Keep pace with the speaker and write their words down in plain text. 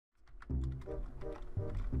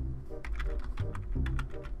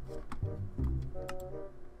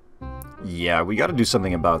Yeah, we gotta do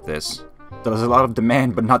something about this. There's a lot of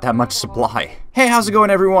demand, but not that much supply. Hey, how's it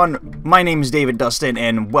going, everyone? My name is DaviDustin,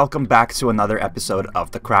 and welcome back to another episode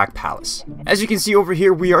of the Crack Palace. As you can see over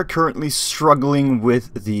here, we are currently struggling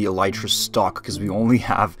with the Elytra stock, because we only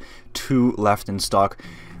have 2 left in stock.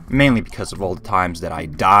 Mainly because of all the times that I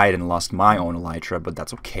died and lost my own Elytra, but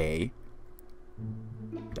that's okay.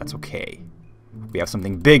 That's okay. We have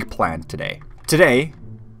something big planned today. Today,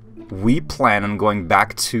 we plan on going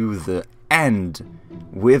back to the end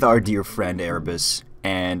with our dear friend Erebus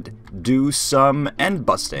and do some end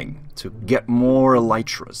busting to get more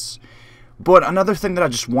Elytras. But another thing that I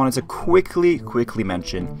just wanted to quickly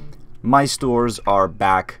mention, my stores are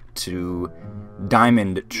back to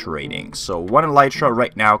diamond trading. So 1 Elytra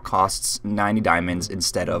right now costs 90 diamonds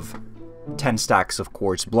instead of 10 stacks of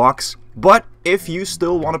quartz blocks. But if you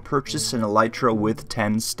still want to purchase an Elytra with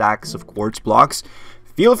 10 stacks of quartz blocks,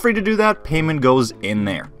 feel free to do that. Payment goes in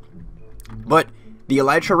there. But the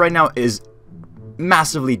Elytra right now is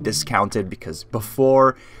massively discounted because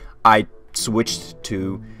before I switched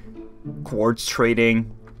to quartz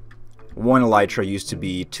trading, 1 Elytra used to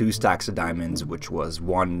be 2 stacks of diamonds, which was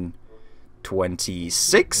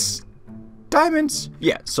 126 diamonds?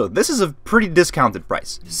 Yeah, so this is a pretty discounted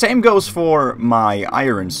price. Same goes for my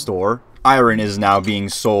iron store. Iron is now being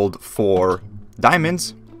sold for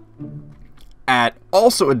diamonds at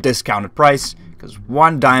also a discounted price, because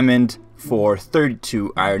 1 diamond for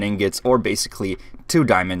 32 iron ingots, or basically 2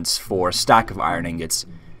 diamonds for a stack of iron ingots.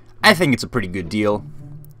 I think it's a pretty good deal.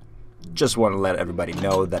 Just want to let everybody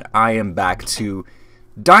know that I am back to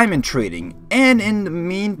diamond trading, and in the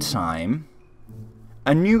meantime,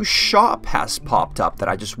 a new shop has popped up that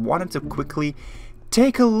I just wanted to quickly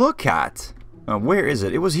take a look at. Where is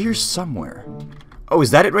it? It was here somewhere. Oh,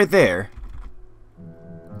 is that it right there?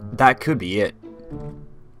 That could be it.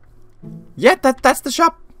 Yeah, that's the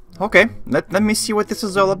shop. Okay, let me see what this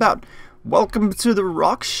is all about. Welcome to the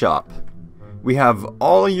rock shop. We have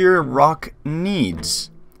all your rock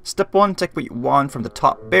needs. Step 1, take what you want from the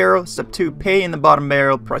top barrel. Step 2, pay in the bottom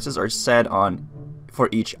barrel. Prices are set on for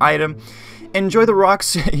each item. Enjoy the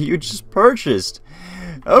rocks you just purchased.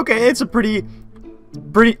 Okay, it's a pretty...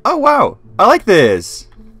 Oh, wow. I like this.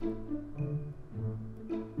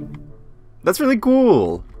 That's really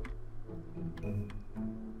cool.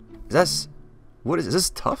 What is this?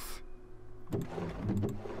 Tough?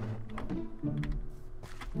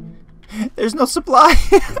 There's no supply.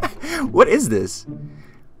 What is this?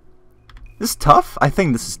 This tough? I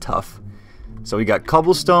think this is tough. So we got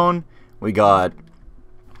cobblestone, we got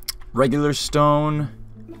regular stone,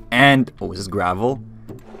 and oh, is this gravel?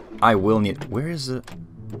 I will need. Where's the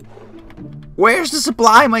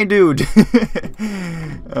supply, my dude?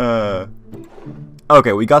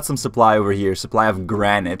 Okay, we got some supply over here. Supply of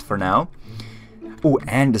granite for now. Oh,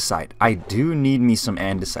 andesite. I do need me some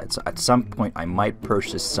andesite. So at some point, I might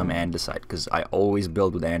purchase some andesite because I always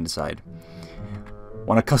build with andesite.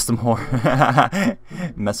 Want a custom ore?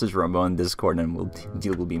 Message Robbo on Discord and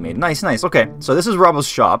deal will be made. Nice, nice. Okay, so this is Robbo's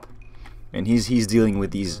shop, and he's dealing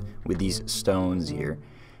with these stones here.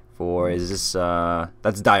 Is this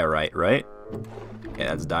that's diorite, right?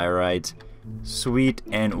 Yeah, that's diorite. Sweet.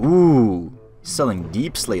 And ooh, selling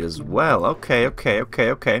deep slate as well. Okay.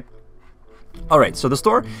 Alright, so the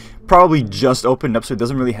store probably just opened up, so it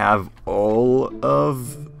doesn't really have all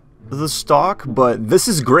of the stock, but this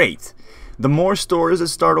is great. The more stores that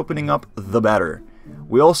start opening up, the better.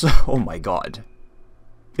 We also... Oh my god.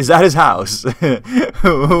 Is that his house?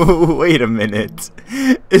 Wait a minute.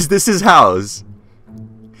 Is this his house?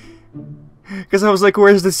 Because I was like,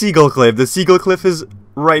 where's the seagull cliff? The seagull cliff is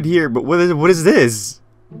right here, but what is this?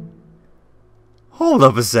 Hold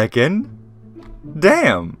up a second.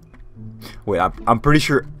 Damn. Wait, I'm pretty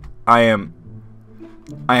sure I am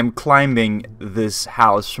climbing this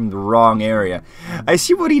house from the wrong area. I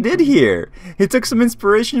see what he did here. He took some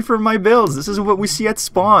inspiration from my builds. This is what we see at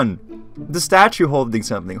spawn. The statue holding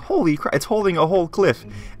something. Holy crap, it's holding a whole cliff.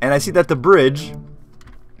 And I see that the bridge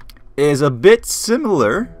is a bit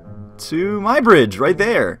similar to my bridge right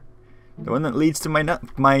there. The one that leads to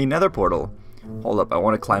my nether portal. Hold up, I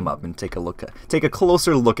want to climb up and take a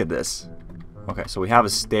closer look at this. Okay, so we have a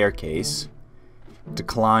staircase to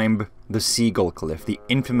climb the seagull cliff, the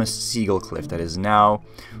infamous seagull cliff that is now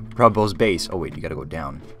Robbo's base. Oh wait, you gotta go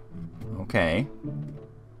down. Okay.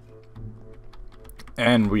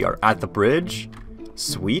 And we are at the bridge.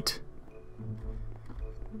 Sweet.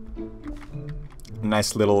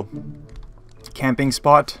 Nice little camping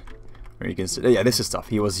spot where you can sit. Yeah, this is tough.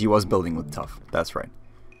 He was building with tough. That's right.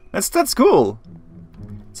 That's cool.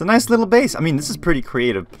 It's a nice little base. I mean, this is pretty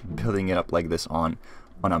creative, building it up like this on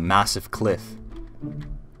a massive cliff.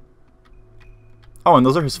 Oh, and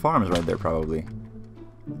those are his farms right there, probably.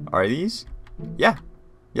 Are these? Yeah.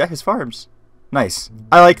 Yeah, his farms. Nice.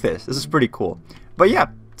 I like this. This is pretty cool. But yeah,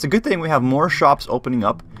 it's a good thing we have more shops opening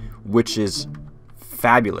up, which is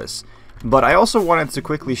fabulous. But I also wanted to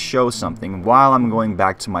quickly show something while I'm going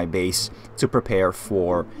back to my base to prepare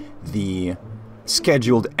for the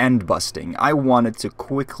scheduled end busting. I wanted to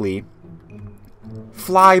quickly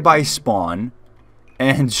fly by spawn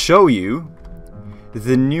and show you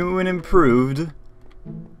the new and improved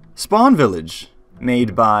spawn village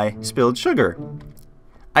made by Spilled Sugar.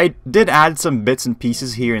 I did add some bits and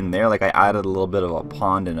pieces here and there, like I added a little bit of a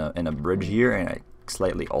pond and a bridge here, and I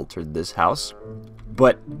slightly altered this house.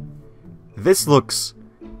 But this looks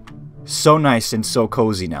so nice and so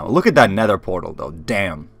cozy now. Look at that nether portal though,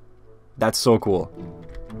 damn. That's so cool.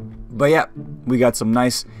 But yeah, we got some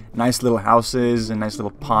nice little houses, a nice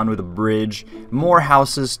little pond with a bridge. More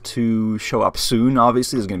houses to show up soon.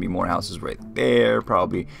 Obviously, there's gonna be more houses right there.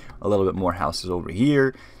 Probably a little bit more houses over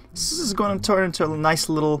here. This is going to turn into a nice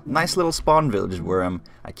little spawn village where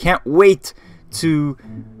I can't wait to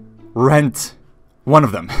rent one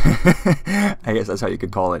of them. I guess that's how you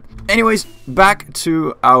could call it. Anyways, back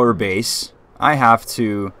to our base. I have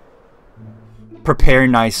to prepare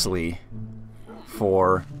nicely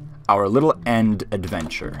for our little end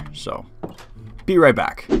adventure. So, be right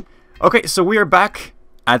back. Okay, so we are back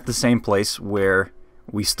at the same place where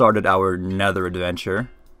we started our nether adventure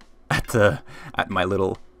at my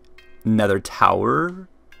little nether tower,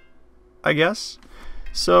 I guess.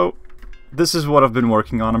 So, this is what I've been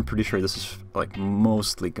working on. I'm pretty sure this is like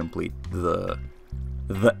mostly complete. The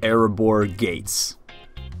Erebor gates,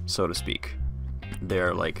 so to speak.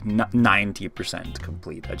 They're like 90%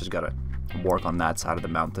 complete. I just gotta work on that side of the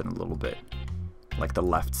mountain a little bit, like the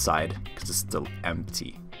left side, because it's still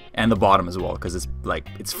empty, and the bottom as well, because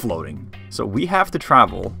it's floating. So we have to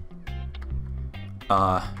travel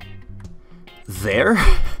there.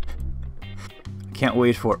 Can't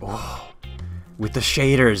wait for it. Oh, with the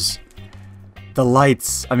shaders, the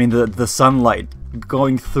lights, I mean the sunlight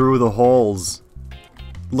going through the holes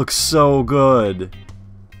looks so good.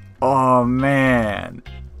 Oh man,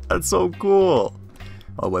 that's so cool.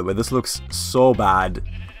 Oh wait, this looks so bad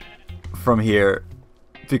from here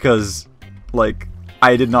because like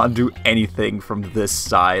I did not do anything from this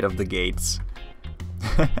side of the gates.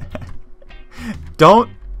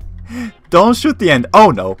 Don't shoot the end.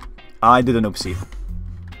 Oh no, I did an oopsie.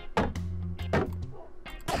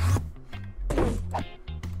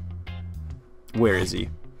 Where is he?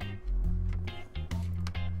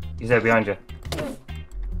 He's there behind you.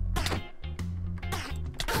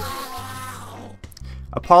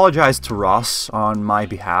 Apologize to Ross on my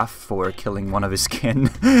behalf for killing one of his kin.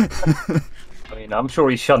 I mean, I'm sure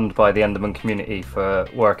he's shunned by the Enderman community for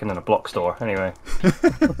working in a block store, anyway.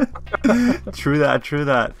 True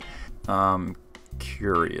that.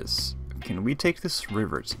 Curious. Can we take this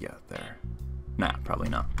river to get there? Nah, probably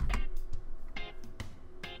not.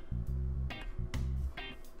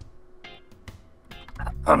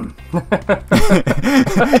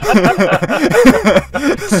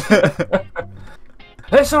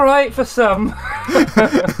 It's alright for some.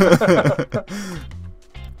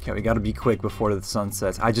 Okay, we gotta be quick before the sun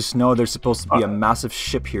sets. I just know there's supposed to be a massive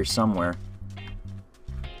ship here somewhere.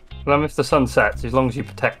 Well, if the sun sets, as long as you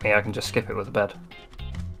protect me, I can just skip it with a bed.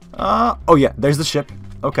 Oh yeah, there's the ship.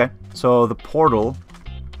 Okay, so the portal.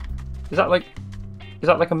 Is that like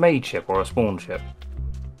a made ship or a spawn ship?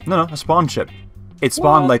 No, a spawn ship. It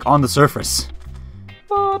spawned like on the surface.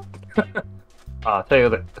 What? I'll tell you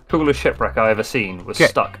that the coolest shipwreck I ever seen was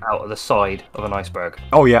stuck out of the side of an iceberg.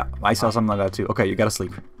 Oh yeah, I saw something like that too. Okay, you gotta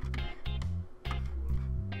sleep.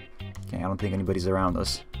 Okay, I don't think anybody's around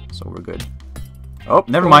us, so we're good. Oh,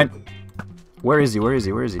 never mind. Where is he? Where is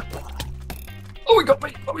he? Where is he? Oh, he got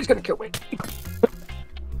me! Oh, he's gonna kill me!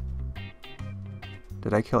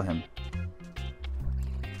 Did I kill him?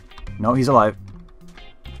 No, he's alive.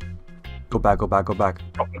 Go back, go back, go back.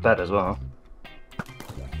 Drop the bed as well.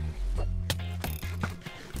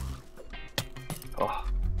 Oh.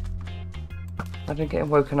 Imagine getting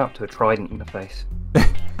woken up to a trident in the face.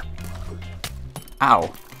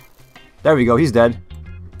 Ow. There we go, he's dead.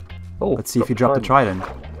 Oh, let's see if he dropped the trident.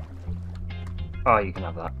 Oh, you can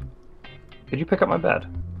have that. Did you pick up my bed?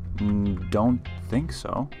 Don't think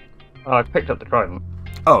so. Oh, I picked up the trident.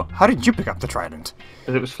 Oh, how did you pick up the trident?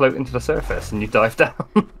 Because it was floating to the surface and you dived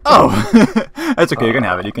down. Oh! That's okay, you can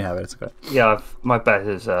have it, it's okay. Yeah, my bed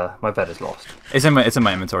is lost. It's in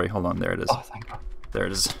my inventory, hold on, there it is. Oh, thank God. There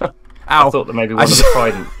it is. Ow! I thought that maybe one of the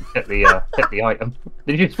tridents hit the item.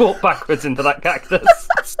 Did you just walk backwards into that cactus?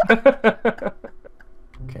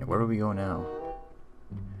 Okay, where do we go now?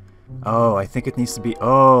 Oh, I think it needs to be...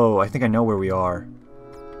 Oh, I think I know where we are.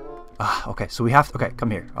 Ah, okay, so we have to... Okay, come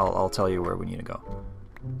here. I'll tell you where we need to go.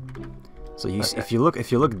 So you Okay.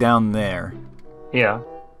 if you look down there, Yeah.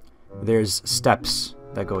 there's steps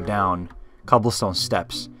that go down, cobblestone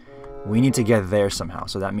steps. We need to get there somehow.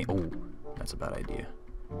 So that means... Oh, that's a bad idea.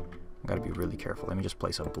 I gotta be really careful. Let me just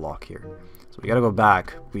place a block here. So we gotta go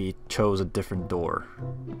back. We chose a different door.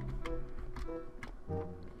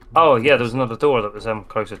 Oh, yeah, there was another door that was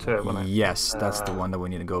closer to it, wasn't it? Yes, that's the one that we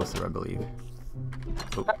need to go through, I believe.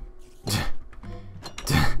 Oh.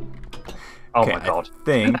 Oh Okay, my god.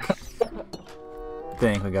 I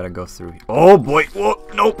think we gotta go through. Oh boy! Whoa!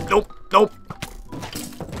 Nope! Nope! Nope!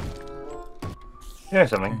 You know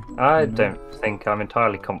something? I don't think I'm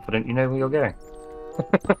entirely confident you know where you're going.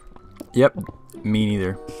 Yep. Me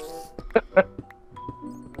neither.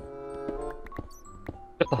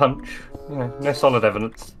 Just a hunch. You know, no solid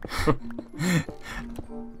evidence.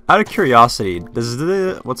 Out of curiosity, does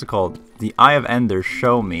the what's it called? The Eye of Ender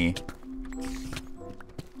show me?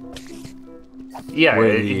 Yeah, Where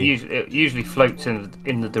it the- usually floats in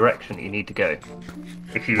the direction that you need to go.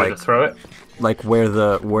 If you were to Like- throw it. Like where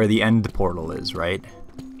the end portal is, right?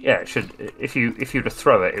 Yeah, it should. If you were to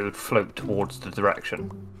throw it, it would float towards the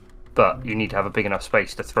direction. But you need to have a big enough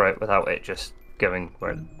space to throw it without it just going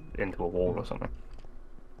into a wall or something.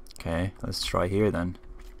 Okay, let's try here then.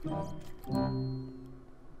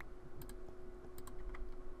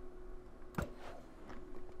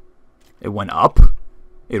 It went up?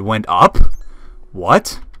 It went up?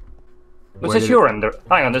 What? Was Where this did your ender?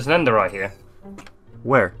 Hang on, there's an ender right here.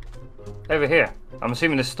 Where? Over here. I'm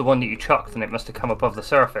assuming this is the one that you chucked and it must have come above the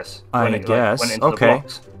surface. I when it, guess. went into Okay. the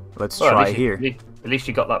blocks. Let's Well, try here. At least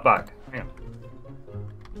you got that back. Yeah.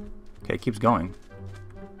 Okay, it keeps going.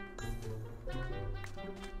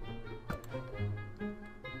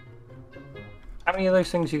 How many of those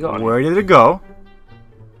things you got on you? Where did it go?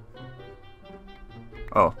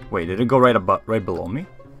 Oh, wait, did it go right below me?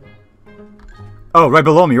 Oh, right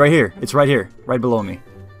below me, right here. It's right here, right below me.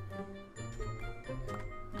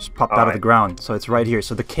 Just popped out of the Alright. ground, so it's right here.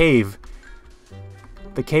 So the cave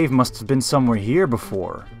must have been somewhere here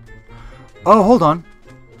before. Oh, hold on.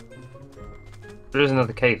 There is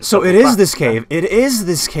another cave. So it is this cave. It is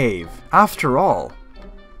this cave, after all.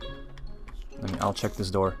 I'll check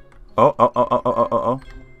this door. Oh.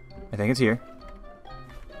 I think it's here.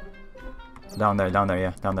 Down there,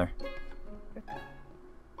 yeah, down there.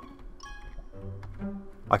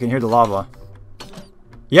 I can hear the lava.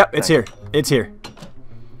 Yep, it's here. It's here.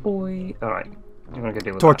 Boy. Alright. You want to go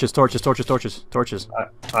deal with Torches. that?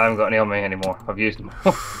 I haven't got any on me anymore. I've used them.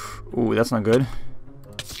 Ooh, that's not good.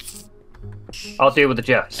 I'll deal with the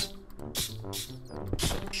jets.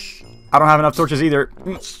 I don't have enough torches either.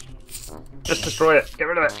 Just destroy it. Get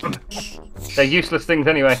rid of it. They're useless things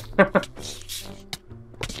anyway.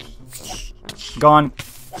 Gone.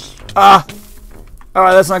 Ah!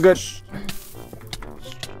 Alright, that's not good.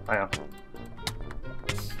 Hang on.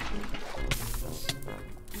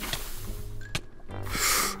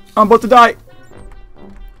 I'm about to die.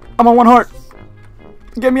 I'm on one heart.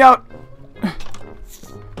 Get me out.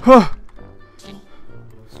 Oh.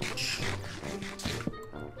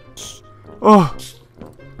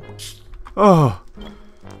 Oh.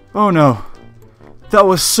 Oh no. That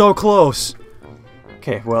was so close.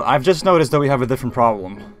 Okay, well, I've just noticed that we have a different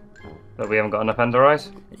problem. That we haven't got enough ender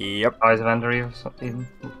eyes? Yep. Eyes of ender even?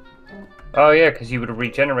 Oh yeah, because you would have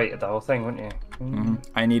regenerated the whole thing, wouldn't you?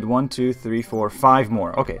 I need 1, 2, 3, 4, 5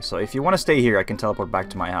 more. Okay, so if you want to stay here, I can teleport back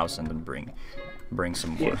to my house and then bring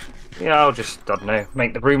some more. Yeah, I'll just, I don't know,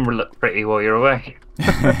 make the room look pretty while you're away.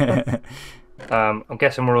 I'm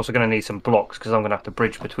guessing we're also going to need some blocks because I'm going to have to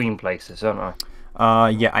bridge between places, aren't I?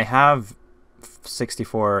 Yeah, I have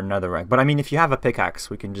 64 netherrack, but I mean, if you have a pickaxe,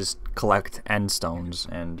 we can just collect end stones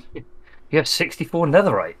and... You have 64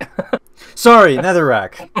 netherite. Sorry,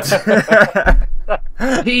 netherrack.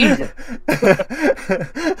 Jesus.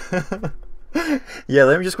 Yeah,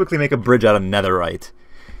 let me just quickly make a bridge out of netherite.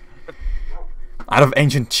 Out of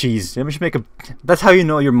ancient cheese. Let me just make a... That's how you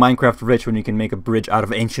know you're Minecraft rich, when you can make a bridge out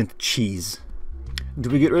of ancient cheese. Do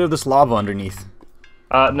we get rid of this lava underneath?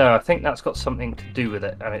 No, I think that's got something to do with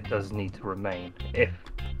it, and it does need to remain, if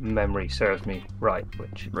memory serves me right,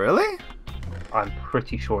 which Really? I'm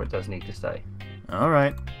pretty sure it does need to stay.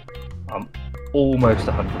 Alright. I'm almost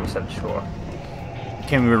 100% sure.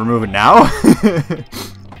 Can we remove it now?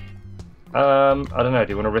 I don't know, do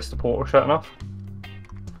you want to risk the portal shutting off?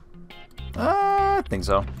 I think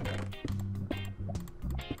so.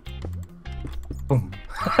 Boom.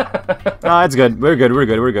 No, it's good. We're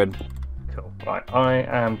good. Cool. Right, I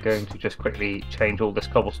am going to just quickly change all this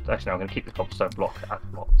cobblestone. Actually, no, I'm going to keep the cobblestone block as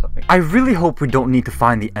blocks, I think. I really hope we don't need to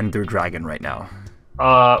find the Ender Dragon right now.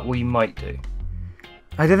 We might do.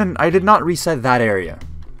 I did not reset that area.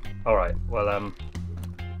 Alright, well,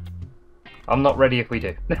 I'm not ready if we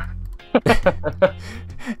do.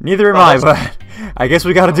 Neither am I, but I guess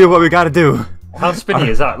we gotta do what we gotta do. How spinny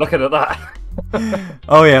is that? Looking at that.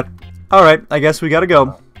 Oh, yeah. Alright, I guess we gotta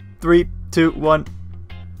go. 3, 2, 1.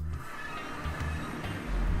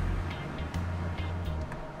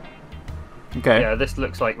 Okay. Yeah, this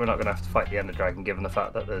looks like we're not going to have to fight the Ender Dragon, given the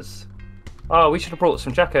fact that there's... Oh, we should have brought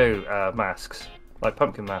some Jacko masks. Like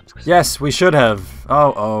pumpkin masks. Yes, we should have.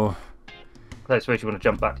 Oh. I suppose you want to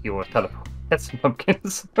jump back to your teleport. Get some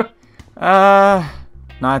pumpkins. Nah,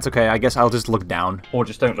 it's okay. I guess I'll just look down. Or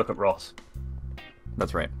just don't look at Ross.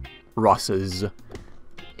 That's right. Ross's.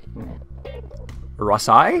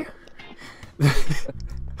 Rossai?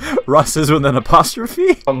 Ross's with an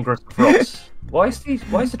apostrophe? Congress Ross. Why is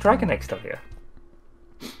the dragon egg still here?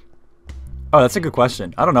 Oh, that's a good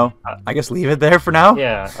question. I don't know. I guess leave it there for now?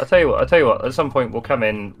 Yeah, I'll tell you what. At some point we'll come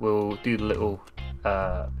in, we'll do the little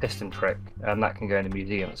piston trick, and that can go in the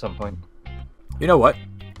museum at some point. You know what?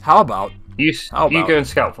 How about... You go and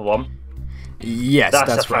scout for one. Yes,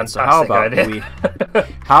 that's right. So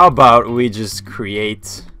how about we just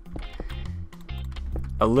create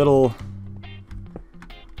a little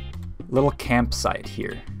campsite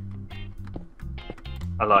here.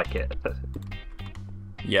 I like it.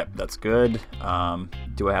 Yep, that's good.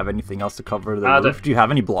 Do I have anything else to cover the roof? Do you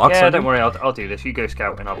have any blocks? Yeah, don't worry. I'll do this. You go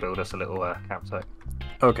scout, and I'll build us a little campsite.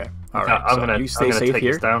 Okay. All right. I'm gonna safe take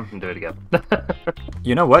here. this down and do it again.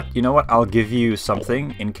 You know what? I'll give you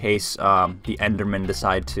something in case the Endermen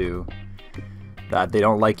decide that they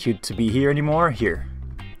don't like you to be here anymore. Here,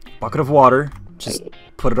 bucket of water. Just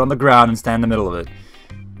put it on the ground and stand in the middle of it.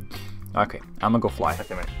 Okay, I'm gonna go fly.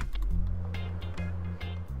 Okay, mate.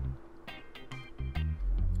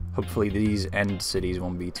 Hopefully these end cities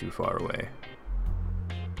won't be too far away.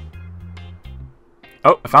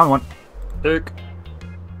 Oh, I found one. Duke.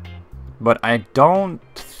 But I don't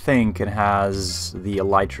think it has the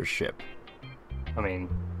elytra ship. I mean...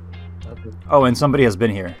 Oh, and somebody has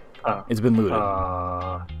been here. It's been looted.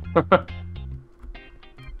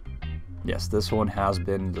 Yes, this one has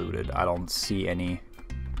been looted. I don't see any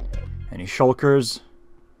shulkers.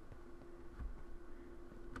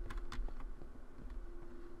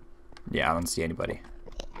 Yeah, I don't see anybody.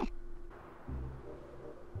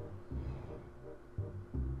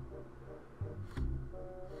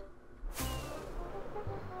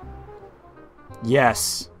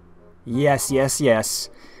 Yes. Yes.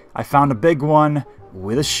 I found a big one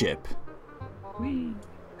with a ship. Whee.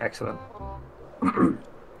 Excellent.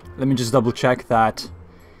 Let me just double check that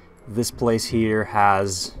this place here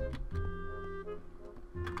has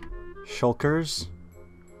shulkers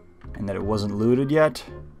and that it wasn't looted yet.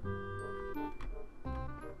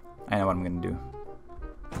 I know what I'm gonna do.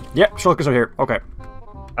 Yep, shulkers are here. Okay.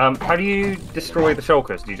 How do you destroy the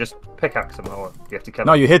shulkers? Do you just pickaxe them, or do you have to kill them?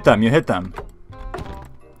 No, you hit them. You hit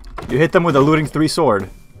them with a looting 3 sword.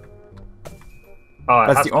 Oh,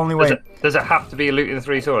 that's the only way. Does it have to be a looting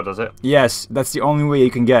 3 sword? Does it? Yes, that's the only way you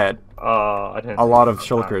can get I didn't a lot of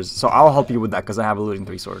shulkers. So I'll help you with that because I have a looting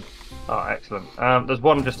 3 sword. Oh, excellent. There's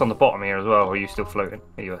one just on the bottom here as well. Are you still floating?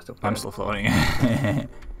 You are still floating. I'm still floating.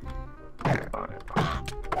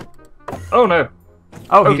 Oh no!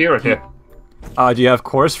 Oh dear. Do you have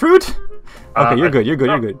chorus fruit? Okay, you're good. You're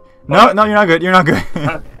good. No, you're not good. You're not good.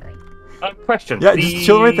 Question. Yeah, just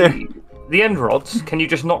chill right there. The end rods, can you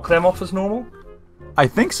just knock them off as normal? I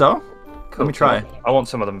think so. Cool, Let me try. Cool. I want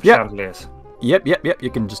some of them chandeliers. Yep. You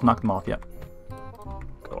can just knock them off. Yep.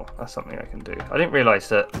 Cool. That's something I can do. I didn't realise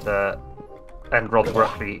that the end rods were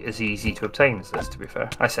actually as easy to obtain as this, to be fair.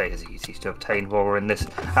 I say as easy to obtain while we're in this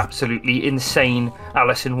absolutely insane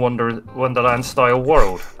Alice in Wonderland style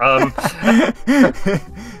world.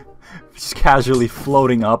 Just casually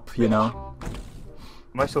floating up, you know.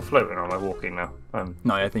 Am I still floating or am I walking now?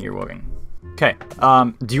 No, I think you're walking. Okay.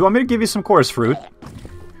 Do you want me to give you some chorus fruit?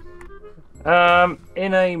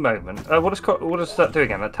 In a moment. What does that do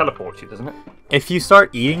again? That teleports you, doesn't it? If you start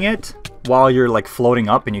eating it while you're like floating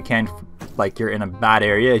up and you can't, like you're in a bad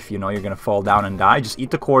area, if you know you're gonna fall down and die, just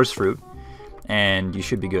eat the chorus fruit, and you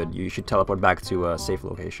should be good. You should teleport back to a safe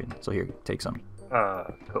location. So here, take some.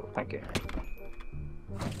 Cool. Thank you.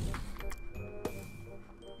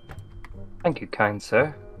 Thank you, kind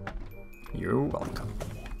sir. You're welcome.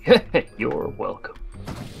 You're welcome.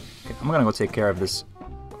 Okay, I'm gonna go take care of this.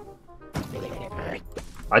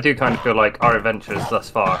 I do kind of feel like our adventures thus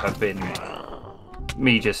far have been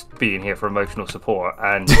me just being here for emotional support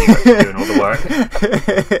and you actually doing all the work.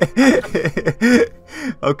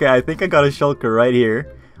 Okay, I think I got a shulker right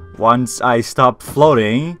here. Once I stop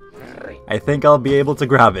floating, I think I'll be able to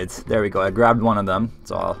grab it. There we go, I grabbed one of them.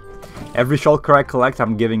 So every shulker I collect,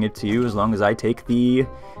 I'm giving it to you as long as I take the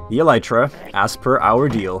elytra as per our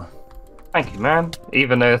deal. Thank you, man.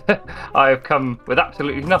 Even though I have come with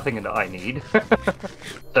absolutely nothing that I need.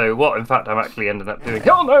 So what, in fact, I'm actually ended up doing...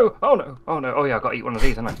 Oh, no! Oh, no! Oh, no! Oh, yeah, I've got to eat one of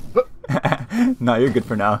these, haven't I? No, you're good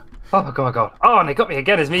for now. Oh, my God. Oh, and they got me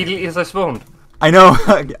again as immediately as I spawned. I know!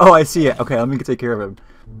 Oh, I see it. Okay, let me take care of him.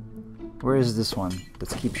 Where is this one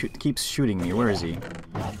that keeps shooting me? Where is he?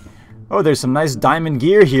 Oh, there's some nice diamond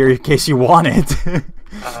gear here in case you want it.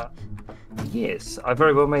 Yes, I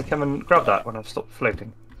very well may come and grab that when I've stopped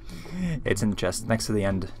floating. It's in the chest, next to the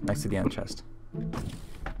end chest.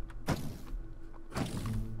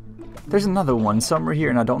 There's another one somewhere here,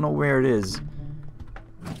 and I don't know where it is.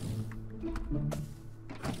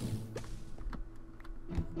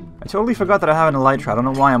 I totally forgot that I have an elytra. I don't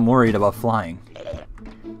know why I'm worried about flying.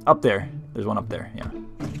 Up there. There's one up there, yeah.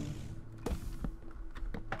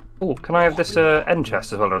 Oh, can I have this end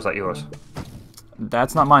chest as well, or is that yours?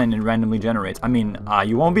 That's not mine, it randomly generates. I mean,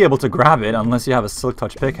 you won't be able to grab it unless you have a silk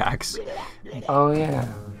touch pickaxe. Oh, yeah.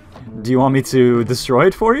 Do you want me to destroy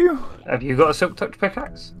it for you? Have you got a silk touch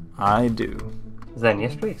pickaxe? I do. Then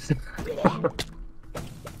yes, please.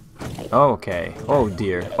 Okay. Oh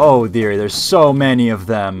dear. Oh dear, there's so many of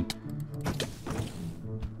them.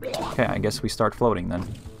 Okay, I guess we start floating then.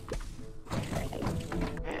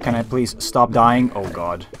 Can I please stop dying? Oh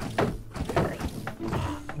god.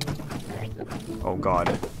 Oh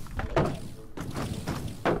god.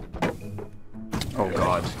 Oh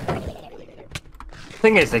god.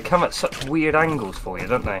 Thing is, they come at such weird angles for you,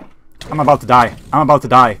 don't they? I'm about to die. I'm about to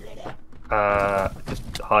die. Just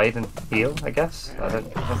hide and heal, I guess. I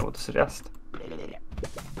don't know what to suggest.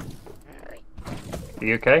 Are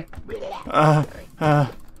you okay?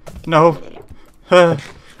 No.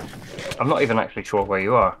 I'm not even actually sure where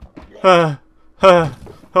you are.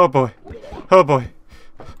 Oh boy. Oh boy.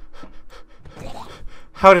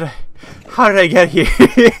 How did I get here?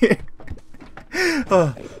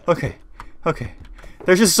 Oh, okay. Okay.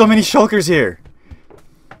 There's just so many shulkers here.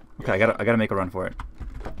 Okay, I gotta make a run for it.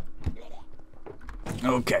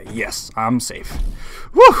 Okay, yes, I'm safe.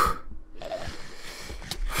 Woo!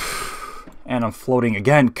 And I'm floating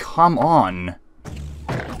again. Come on.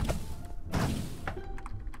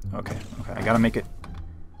 Okay, I gotta make it.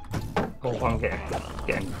 Oh, I'm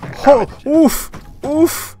getting Oh, oof,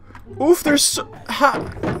 oof, oof. There's so,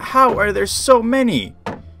 how are there so many?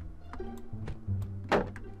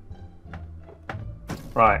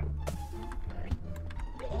 Right.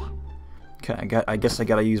 Okay, I guess I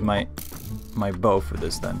gotta use my bow for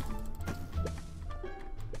this then.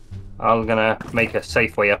 I'm gonna make a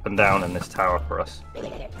safe way up and down in this tower for us.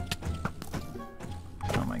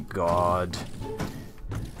 Oh my god.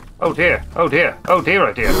 Oh dear, oh dear, oh dear,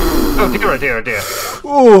 oh dear. Oh dear, oh dear, oh dear.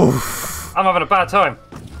 Oof. I'm having a bad time.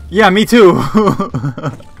 Yeah, me too.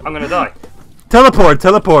 I'm gonna die. Teleport,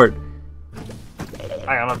 teleport.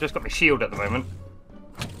 Hang on, I've just got my shield at the moment.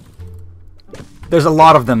 There's a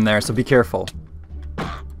lot of them there, so be careful.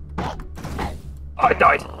 I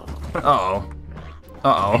died. Uh-oh.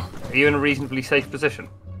 Uh-oh. Are you in a reasonably safe position?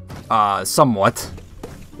 Somewhat.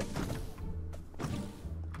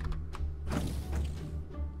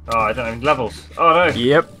 Oh, I don't have any levels. Oh no.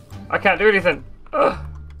 Yep. I can't do anything. Ugh.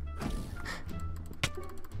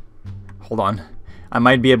 Hold on. I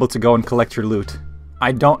might be able to go and collect your loot.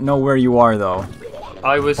 I don't know where you are, though.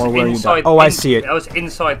 I was Or where you inside. died. Oh, I see it. I was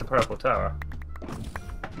inside the purple tower.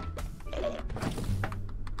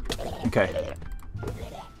 Okay.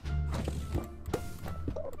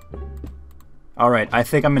 Alright, I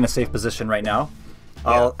think I'm in a safe position right now.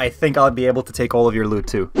 Yeah. I think I'll be able to take all of your loot,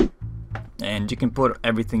 too. And you can put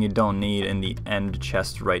everything you don't need in the end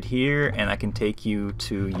chest right here, and I can take you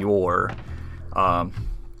to your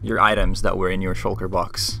items that were in your shulker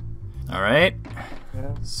box. Alright?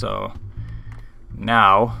 Yeah. So,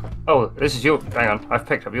 now... Oh, this is your... Hang on, I've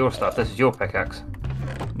picked up your stuff. This is your pickaxe.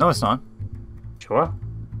 No, it's not. Sure?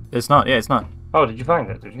 It's not, yeah, it's not. Oh, did you find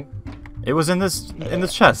it, did you? It was in this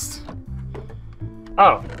chest.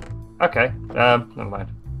 Oh, okay. Never mind.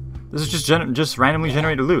 This is just randomly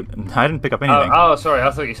generated loot, and I didn't pick up anything. Oh, sorry. I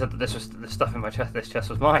thought you said that this was the stuff in my chest. This chest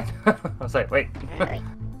was mine. I was like, wait.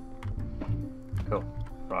 Cool.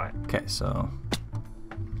 Right. Okay, so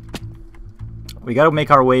we gotta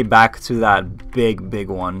make our way back to that big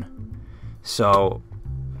one. So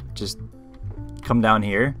just come down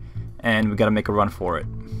here, and we gotta make a run for it.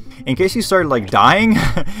 In case you start like dying,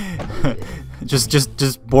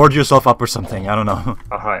 Just board yourself up or something. I don't know.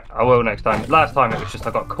 Alright, I will next time. Last time it was just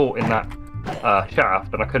I got caught in that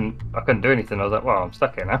shaft and I couldn't do anything. I was like, well, I'm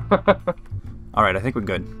stuck here now. Alright, I think we're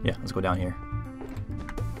good. Yeah, let's go down here.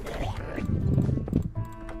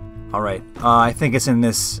 Alright, I think it's in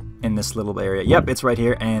this little area. Yep, it's right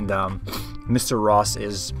here, and Mr. Ross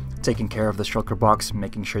is taking care of the shulker box,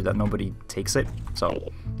 making sure that nobody takes it. So,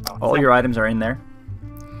 all your items are in there.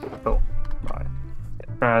 Cool. Right.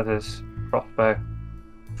 Trousers, crossbow.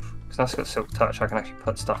 Because that's got silk touch, I can actually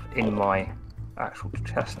put stuff in my actual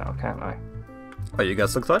chest now, can't I? Oh, you got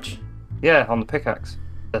silk touch? Yeah, on the pickaxe.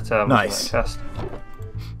 That nice. in that chest.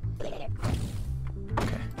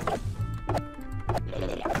 Okay.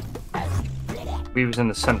 We was in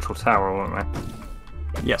the central tower, weren't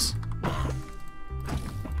we? Yes.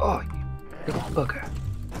 Oh, you little bugger.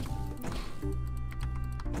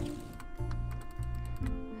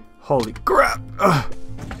 Holy crap! Ugh.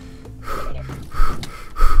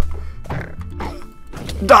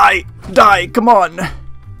 Die! Die! Come on!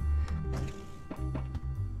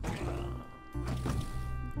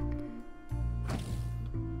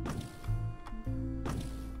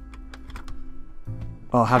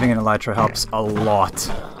 Oh, having an elytra helps a lot.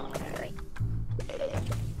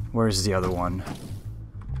 Where's the other one?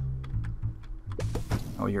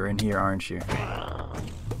 Oh, you're in here, aren't you?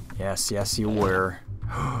 Yes, yes, you were.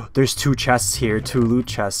 There's 2 chests here, 2 loot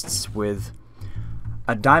chests with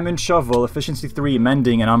a diamond shovel, efficiency 3,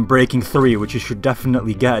 mending, and unbreaking 3, which you should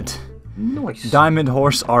definitely get. Nice. Diamond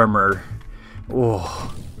horse armor.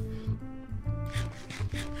 Oh.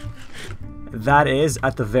 That is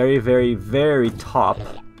at the very, very, very top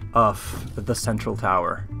of the central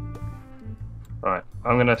tower. Right,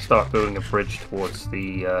 I'm gonna start building a bridge towards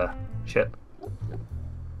the ship,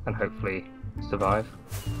 and hopefully survive.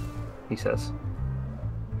 He says.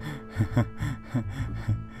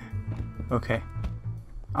 Okay.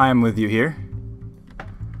 I am with you here.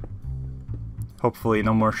 Hopefully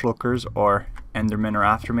no more shulkers or endermen are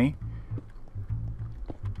after me.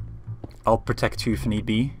 I'll protect you if need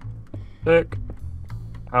be. Look.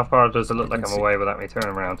 How far does it look like I'm away without me turning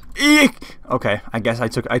around? Eek! Okay, I guess I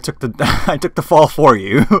took the I took the fall for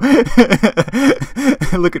you.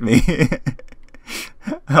 Look at me.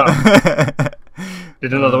 Oh.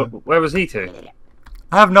 Did another? Where was he to?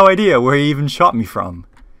 I have no idea where he even shot me from.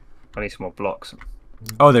 I need some more blocks.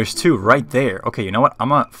 Oh, there's 2 right there. Okay, you know what? I'm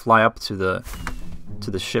gonna fly up to the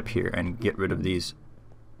ship here and get rid of these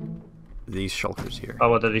shulkers here. Oh,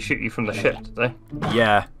 well, did he shoot you from the ship, did they?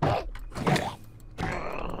 Yeah.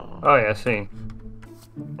 Oh, yeah, I see.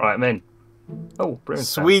 Right, I'm in. Oh, brilliant.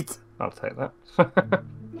 Sweet. I'll take that.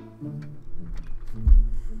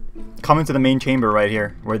 Come into the main chamber right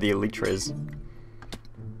here, where the elytra is.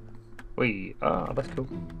 That's cool.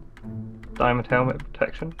 Diamond helmet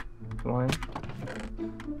protection. Mine.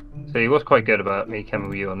 See, what's quite good about me coming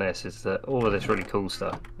with you on this is that all of this really cool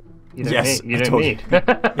stuff you don't need. You don't need.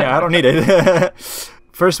 Yeah, I don't need it.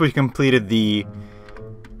 First, we completed the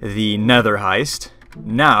Nether heist.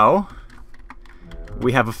 Now,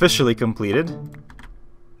 we have officially completed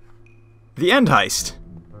the End heist.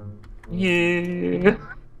 Yeah.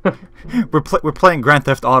 We're playing Grand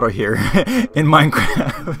Theft Auto here in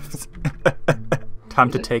Minecraft. Time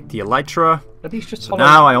to take the elytra. Are these just so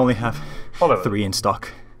now I only have 3 in stock.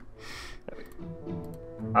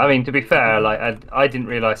 I mean, to be fair, like I didn't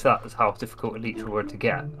realise that was how difficult elytra were to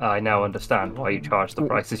get. I now understand why you charge the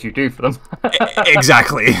prices you do for them.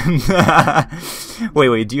 Exactly.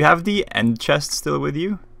 Wait, do you have the end chest still with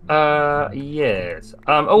you? Yes.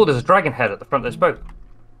 Oh, there's a dragon head at the front of this boat.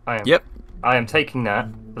 Yep. I am taking that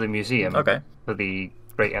for the museum. Okay. For the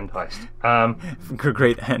Great End Heist.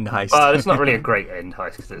 Great End Heist. It's not really a Great End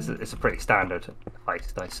Heist because it's a pretty standard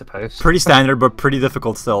heist, I suppose. Pretty standard, but pretty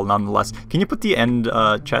difficult still, nonetheless. Can you put the end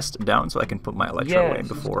chest down so I can put my elytra away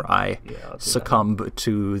before I succumb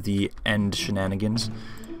to the end shenanigans?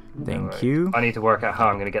 Thank you. I need to work out how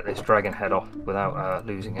I'm going to get this dragon head off without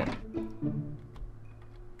losing it.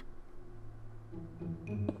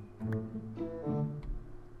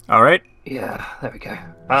 All right. Yeah, there we go.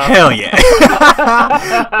 Hell yeah!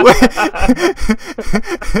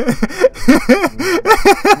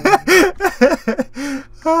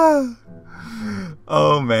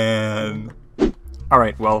 Oh man. All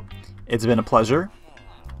right. Well, it's been a pleasure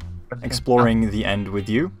exploring the end with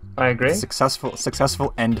you. I agree.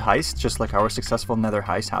 Successful end heist, just like our successful Nether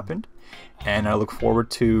heist happened, and I look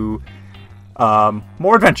forward to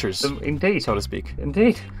more adventures. Indeed, so to speak.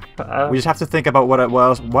 Indeed. We just have to think about what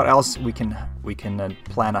else we can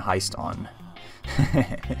plan a heist on.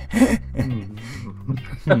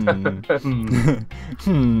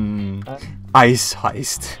 Ice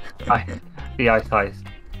heist. the ice eyes.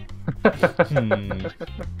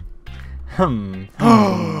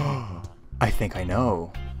 I think I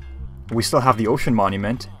know. We still have the Ocean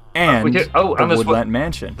Monument and and the there's Woodland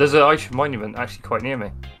Mansion. There's an Ocean Monument actually quite near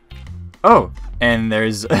me. Oh, and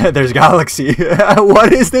there's Galaxy.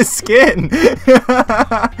 What is this skin?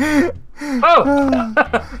 Oh!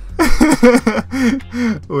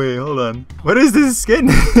 Wait, hold on. What is this skin?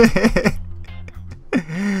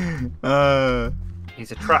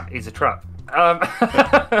 He's a trap. He's a trap.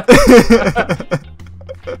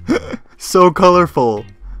 So colorful.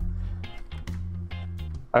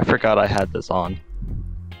 I forgot I had this on.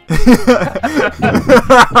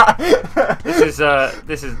 This is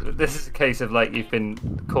a case of like you've been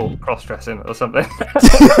caught cross-dressing or something.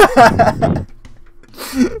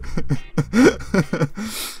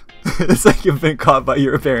 It's like you've been caught by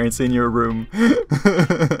your parents in your room.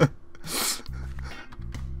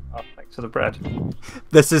 Oh, thanks for the bread.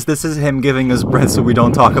 This is him giving us bread so we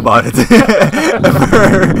don't talk about it.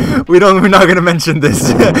 We're not gonna mention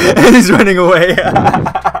this. And he's running away.